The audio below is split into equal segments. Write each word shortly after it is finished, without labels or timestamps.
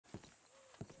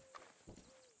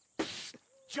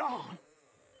John!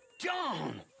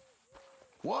 John!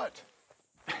 What?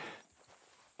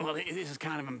 Well, this is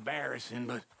kind of embarrassing,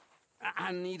 but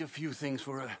I need a few things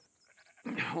for a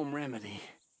home remedy.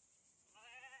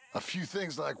 A few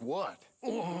things like what?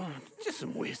 Oh, just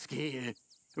some whiskey,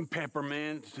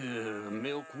 peppermint,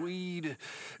 milkweed,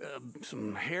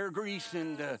 some hair grease,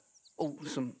 and,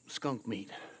 some skunk meat.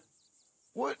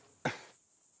 What?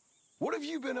 What have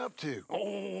you been up to?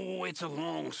 Oh, it's a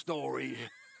long story,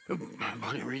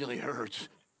 but it really hurts.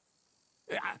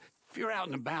 If you're out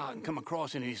and about and come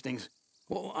across any of these things,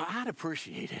 well, I'd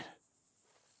appreciate it.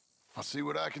 I'll see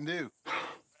what I can do.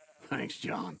 Thanks,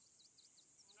 John.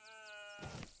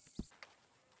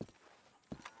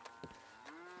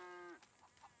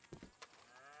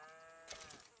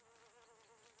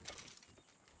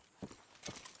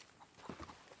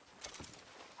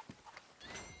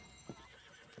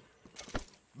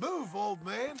 Move, old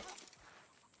man.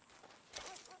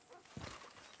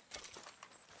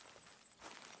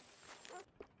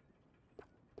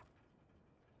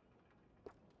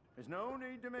 There's no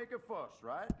need to make a fuss,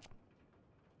 right?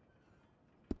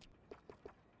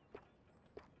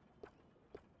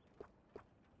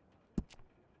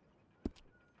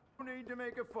 No need to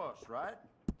make a fuss, right?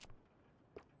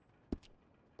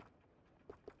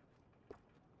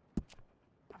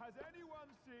 Has anyone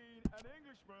seen an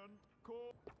Englishman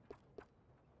called...